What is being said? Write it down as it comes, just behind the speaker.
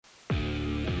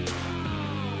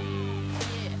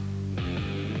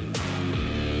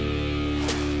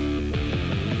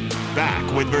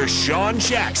back with Vershawn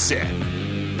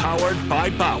Jackson. Powered by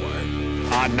Bauer.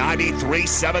 On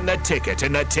 93.7 The Ticket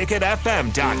and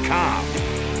theticketfm.com.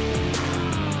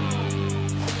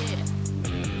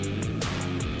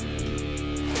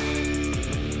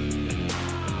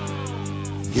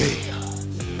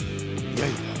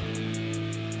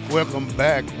 Welcome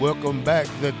back.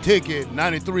 The Ticket,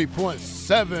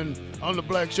 93.7 on the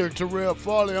black shirt. Terrell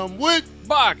Farley. I'm with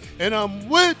Bach. And I'm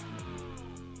with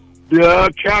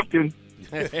Captain.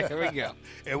 Here we go.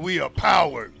 And we are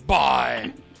powered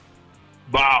by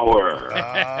Bauer.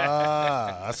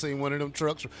 I seen one of them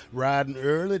trucks riding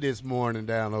early this morning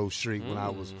down Old Street when I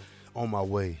was on my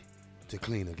way to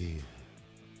clean again.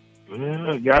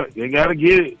 Yeah, they gotta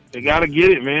get it. They gotta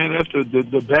get it, man. That's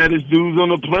the baddest dudes on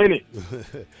the planet.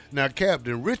 Now,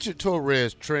 Captain, Richard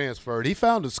Torres transferred. He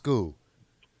found a school.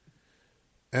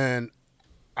 And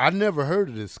I never heard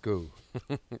of this school.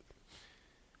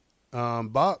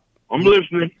 Bach, I'm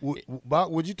listening. Bach,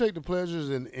 would you take the pleasures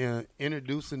in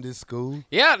introducing this school?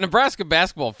 Yeah, Nebraska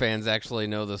basketball fans actually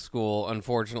know the school,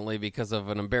 unfortunately, because of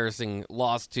an embarrassing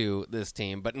loss to this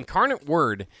team. But Incarnate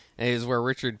Word is where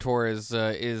Richard Torres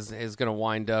is going to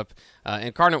wind up.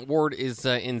 Incarnate Word is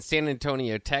in San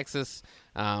Antonio, Texas.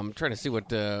 I'm trying to see where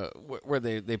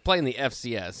they play in the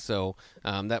FCS, so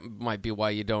that might be why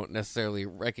you don't necessarily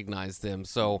recognize them.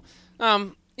 So,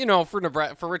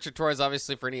 for Richard Torres,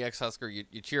 obviously for any ex-Husker,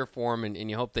 you cheer for him and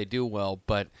you hope they do well.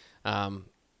 But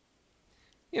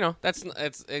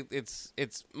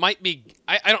it's might be.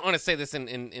 I don't want to say this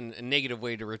in a negative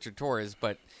way to Richard Torres,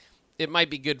 but it might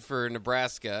be good for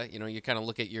Nebraska. You kind of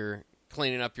look at your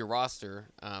cleaning up your roster.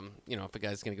 If a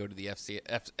guy's going to go to the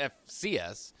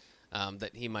FCS. That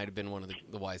he might have been one of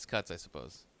the wise cuts, I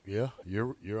suppose. Yeah,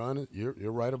 you're honest.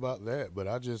 You're right about that. But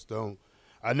I just don't.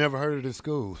 I never heard of this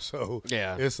school, so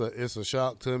yeah, it's a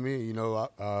shock to me. I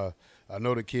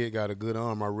know the kid got a good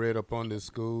arm. I read up on this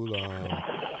school.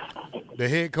 The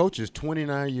head coach is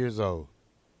 29 years old.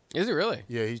 Is he really?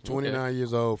 Yeah, he's 29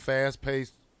 years old. Fast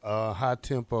paced, high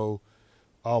tempo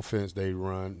offense they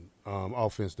run.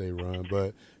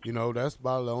 But that's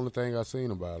about the only thing I've seen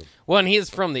about him. Well, and he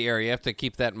is from the area. You have to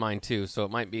keep that in mind too. So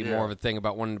it might be more of a thing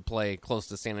about wanting to play close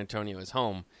to San Antonio as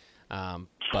home.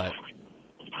 But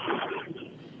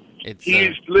it's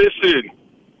listen.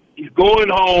 He's going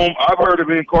home. I've heard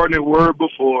of Incarnate Word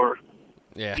before.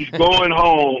 Yeah, he's going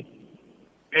home,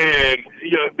 and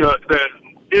the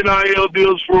NIL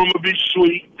deals for him will be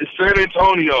sweet. It's San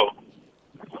Antonio.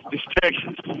 It's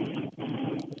Texas.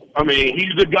 I mean,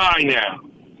 he's the guy now.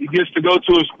 He gets to go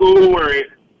to a school where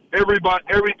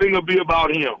everything will be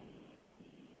about him.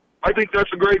 I think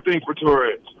that's a great thing for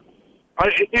Torres.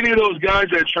 Any of those guys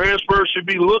that transfer should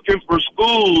be looking for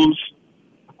schools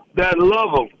that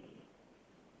love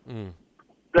them,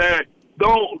 that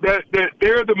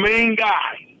they're the main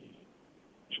guy.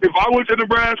 If I went to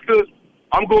Nebraska,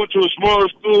 I'm going to a smaller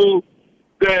school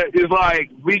that is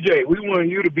like, BJ, we want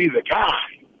you to be the guy.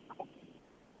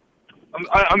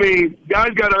 I mean, guys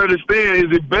got to understand,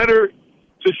 is it better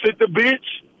to sit the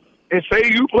bench and say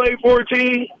you play for a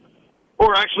team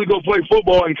or actually go play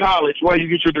football in college while you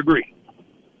get your degree?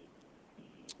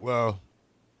 Well,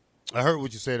 I heard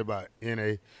what you said about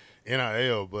NIL,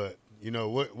 but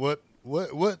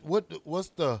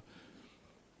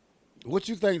what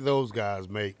you think those guys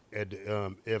make at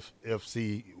the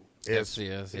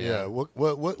FCS? Yeah.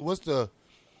 What's the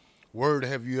word?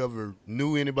 Have you ever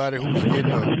knew anybody who's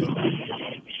getting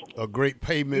a great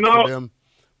payment for them?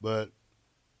 But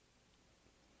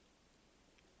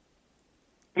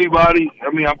anybody? I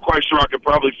mean, I'm quite sure I could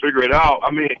probably figure it out.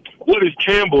 I mean, what is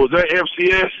Campbell? Is that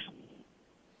FCS?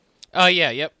 Oh, yeah,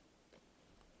 yep.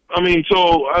 I mean,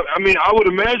 so, I would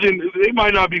imagine they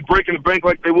might not be breaking the bank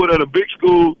like they would at a big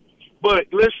school, but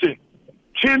listen,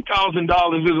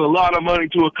 $10,000 is a lot of money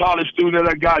to a college student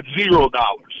that got $0.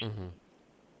 Mm-hmm.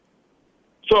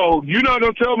 So you're not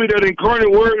going to tell me that Incarnate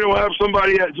Word will have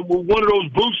somebody at one of those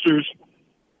boosters.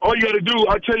 All you got to do,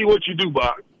 I'll tell you what you do,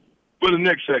 Bob, for the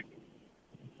next segment.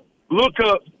 Look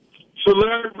up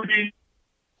Celebrity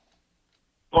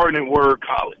Incarnate Word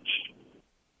College.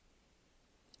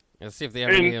 Let's see if they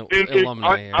have any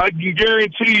alumni here. I can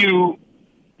guarantee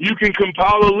you can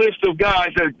compile a list of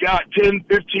guys that got $10,000,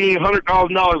 $15,000,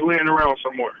 $100,000 laying around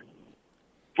somewhere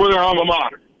for their alma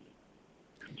mater.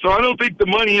 So I don't think the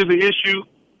money is the issue.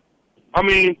 I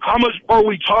mean, how much are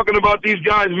we talking about these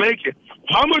guys making?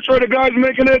 How much are the guys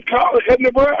making at college at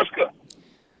Nebraska?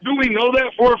 Do we know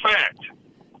that for a fact?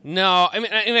 No, I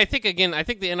mean, and I think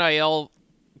the NIL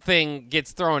thing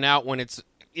gets thrown out when it's,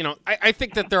 I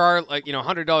think that there are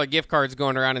 $100 gift cards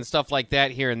going around and stuff like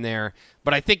that here and there,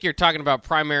 but I think you're talking about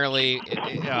primarily,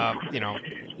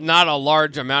 not a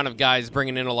large amount of guys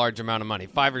bringing in a large amount of money.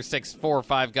 5 or 6, 4 or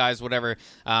 5 guys, whatever,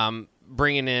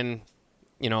 bringing in,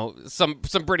 some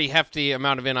pretty hefty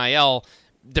amount of NIL,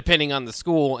 depending on the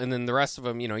school, and then the rest of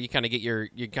them, you kind of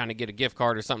get a gift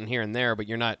card or something here and there, but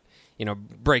you're not,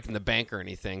 breaking the bank or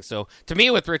anything. So to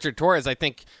me, with Richard Torres, I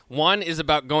think one is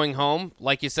about going home,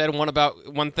 like you said.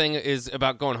 One thing is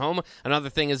about going home.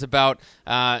 Another thing is about,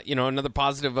 another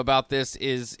positive about this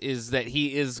is that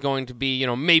he is going to be,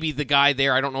 maybe the guy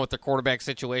there. I don't know what the quarterback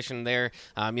situation there.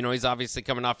 He's obviously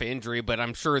coming off an injury, but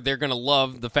I'm sure they're going to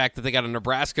love the fact that they got a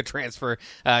Nebraska transfer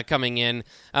coming in.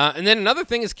 And then another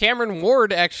thing is Cam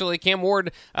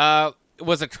Ward,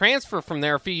 was a transfer from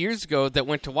there a few years ago that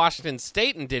went to Washington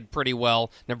State and did pretty well.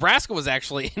 Nebraska was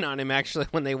actually in on him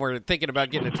when they were thinking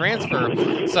about getting a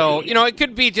transfer. So, it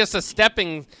could be just a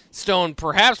stepping stone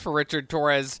perhaps for Richard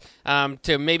Torres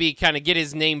to maybe kind of get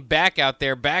his name back out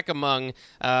there, back among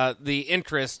the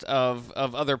interest of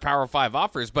other Power 5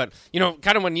 offers. But,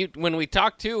 kind of when we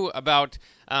talk too about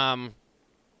the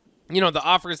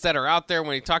offers that are out there,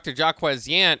 when he talked to Jaquez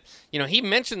Yant, he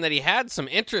mentioned that he had some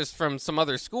interest from some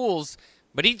other schools,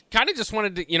 but he kind of just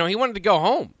wanted to, he wanted to go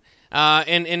home,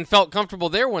 and felt comfortable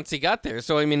there once he got there.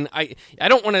 So, I mean, I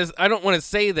don't want to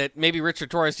say that maybe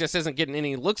Richard Torres just isn't getting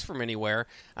any looks from anywhere.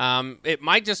 It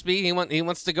might just be he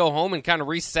wants to go home and kind of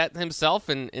reset himself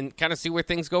and kind of see where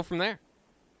things go from there.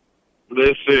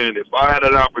 Listen, if I had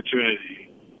an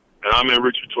opportunity and I'm in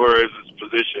Richard Torres'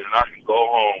 position and I can go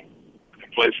home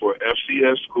and play for an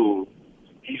FCS school,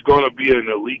 he's going to be an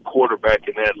elite quarterback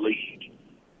in that league.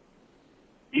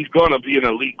 He's going to be an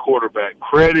elite quarterback.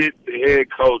 Credit the head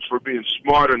coach for being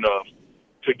smart enough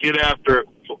to get after,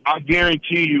 I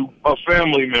guarantee you, a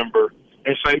family member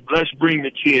and say, let's bring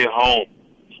the kid home.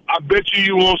 I bet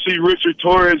you won't see Richard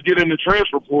Torres get in the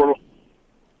transfer portal.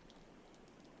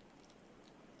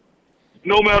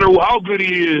 No matter how good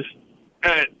he is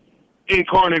at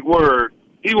Incarnate Word,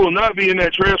 he will not be in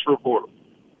that transfer portal.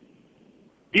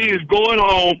 He is going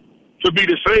home to be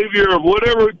the savior of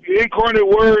whatever Incarnate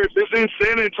Word is in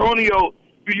San Antonio.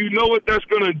 Do you know what that's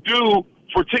going to do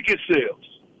for ticket sales?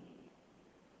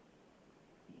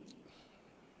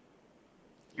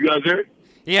 You guys there?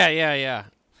 Yeah.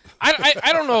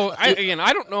 I don't know.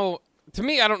 I don't know. To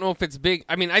me, I don't know if it's big.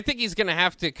 I mean, I think he's going to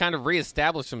have to kind of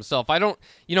reestablish himself. I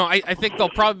think they'll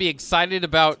probably be excited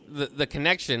about the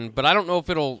connection, but I don't know if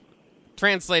it'll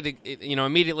translate,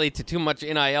 immediately to too much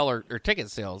NIL or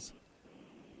ticket sales.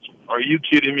 Are you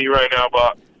kidding me right now,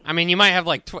 Bob? I mean, you might have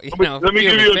like, Let me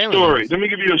give you a story. Let me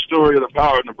give you a story of the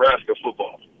power of Nebraska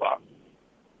football, Bob.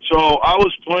 So I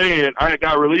was playing. I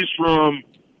got released from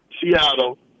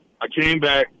Seattle. I came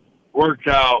back, worked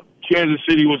out. Kansas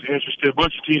City was interested. A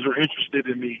bunch of teams were interested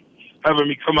in me, having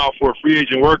me come out for a free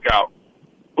agent workout.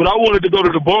 But I wanted to go to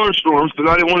the Barnstormers because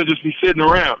I didn't want to just be sitting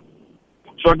around.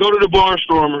 So I go to the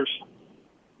Barnstormers.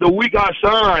 The week I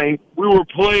signed, we were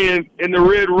playing in the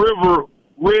Red River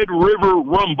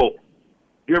Rumble.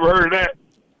 You ever heard of that?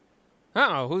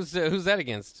 Oh, who's that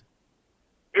against?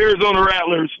 Arizona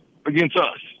Rattlers against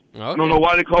us. Okay. I don't know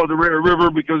why they call it the Red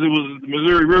River, because it was the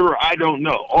Missouri River. I don't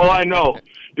know. All I know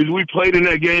is we played in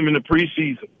that game in the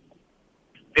preseason.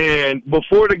 And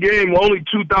before the game, only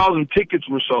 2,000 tickets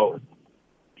were sold.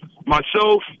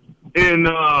 Myself and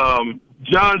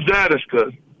John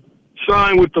Zadiska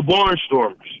signed with the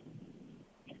Barnstormers.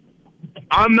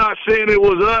 I'm not saying it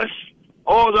was us.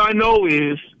 All I know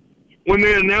is when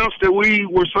they announced that we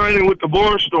were signing with the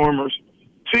Barnstormers,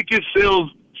 ticket sales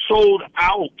sold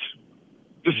out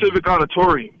the Civic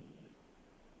Auditorium.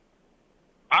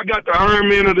 I got the Iron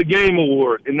Man of the Game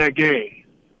award in that game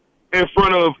in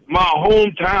front of my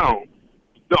hometown.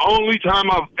 The only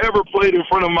time I've ever played in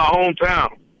front of my hometown.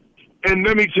 And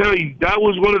let me tell you, that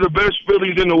was one of the best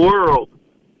feelings in the world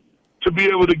to be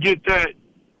able to get that,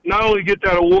 not only get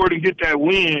that award and get that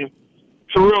win.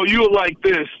 Terrell, you were like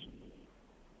this.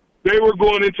 They were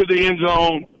going into the end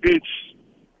zone. It's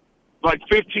like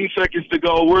 15 seconds to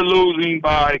go. We're losing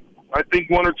by, I think,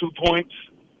 1 or 2 points.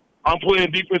 I'm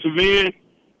playing defensive end.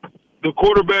 The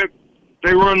quarterback,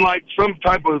 they run like some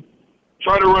type of,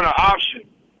 try to run an option.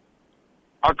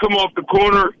 I come off the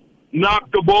corner,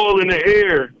 knock the ball in the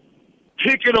air,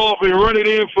 pick it off and run it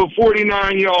in for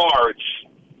 49 yards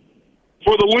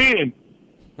for the win.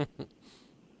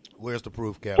 Where's the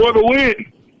proof, Captain? For the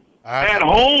win. At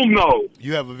home, though.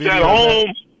 You have a video at of home.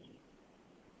 That?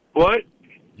 What?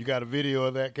 You got a video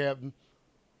of that, Captain?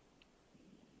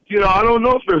 I don't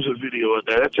know if there's a video of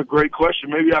that. That's a great question.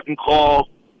 Maybe I can call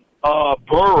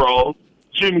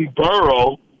Jimmy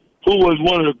Burrow, who was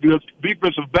one of the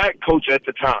defensive back coach at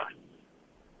the time.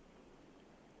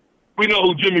 We know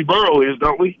who Jimmy Burrow is,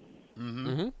 don't we?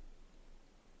 Mm-hmm.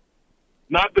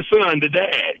 not the son, the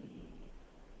dad.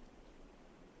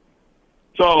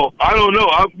 So I don't know.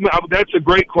 That's a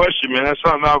great question, man. That's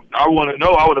something I want to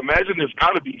know. I would imagine there's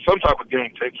got to be some type of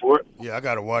game tape for it. Yeah, I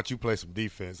got to watch you play some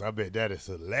defense. I bet that is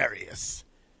hilarious.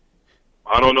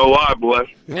 I don't know why, boy.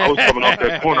 I was coming off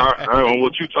that corner. I don't know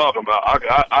what you talking about.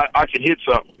 I can hit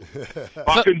something. If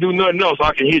I couldn't do nothing else,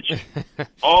 I can hit you.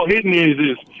 All hitting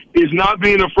is not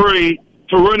being afraid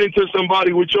to run into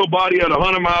somebody with your body at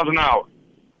 100 miles an hour.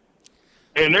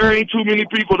 And there ain't too many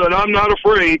people that I'm not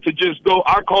afraid to just go.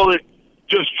 I call it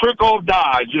just trick off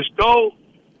die. Just go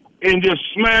and just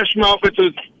smash mouth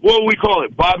into, what do we call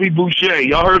it? Bobby Boucher.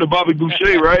 Y'all heard of Bobby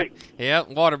Boucher, right? Yep,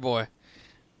 water boy.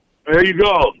 There you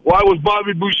go. Why was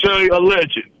Bobby Boucher a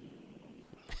legend?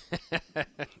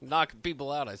 Knocking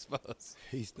people out, I suppose.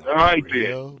 He's not all right,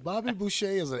 real. Bobby Boucher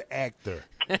is an actor.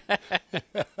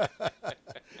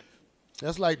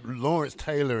 That's like Lawrence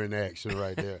Taylor in action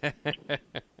right there.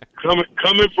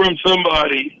 Coming from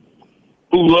somebody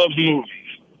who loves movies,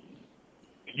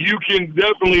 you can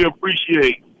definitely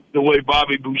appreciate the way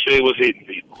Bobby Boucher was hitting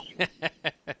people.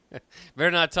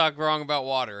 Better not talk wrong about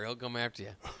Water. He'll come after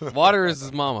you. Water is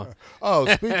his mama. Oh,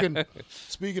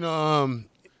 speaking of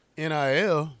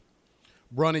NIL,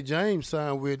 Bronny James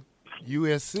signed with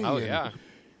USC. Oh, yeah.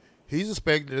 He's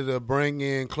expected to bring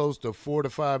in close to $4 to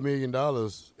 $5 million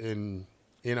in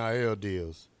NIL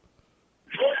deals.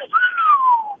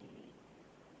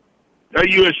 That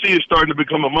USC is starting to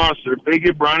become a monster. If they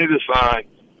get Bronny to sign,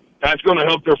 that's going to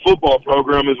help their football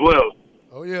program as well.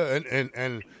 Oh, yeah,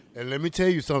 and let me tell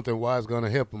you something why it's going to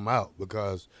help them out,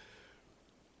 because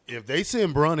if they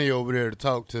send Bronny over there to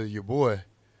talk to your boy,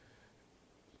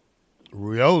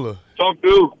 Riola. Talk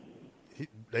to.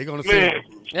 They're going to send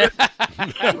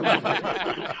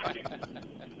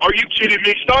Are you kidding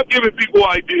me? Stop giving people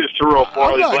ideas, Terrell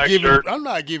Farley, black shirt. I'm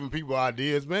not giving people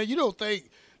ideas, man. You don't think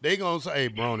they going to say, hey,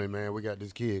 Bronny, man, we got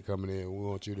this kid coming in. We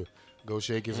want you to go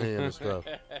shake his hand and stuff.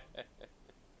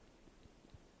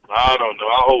 I don't know.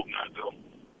 I hope not, though.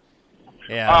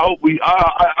 Yeah.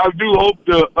 I do hope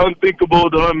the unthinkable,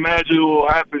 the unimaginable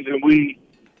happens, and we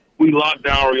lock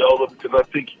down Riola, because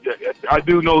I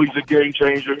do know he's a game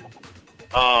changer.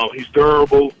 He's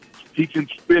durable. He can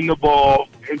spin the ball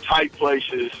in tight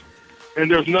places, and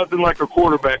there's nothing like a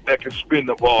quarterback that can spin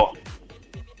the ball.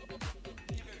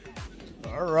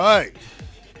 All right.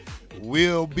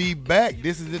 We'll be back.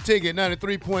 This is the Ticket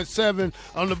 93.7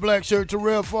 on the Black Shirt.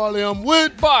 Terrell Farley. I'm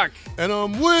with Buck. And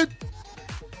I'm with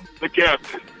The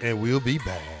captain. And we'll be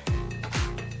back.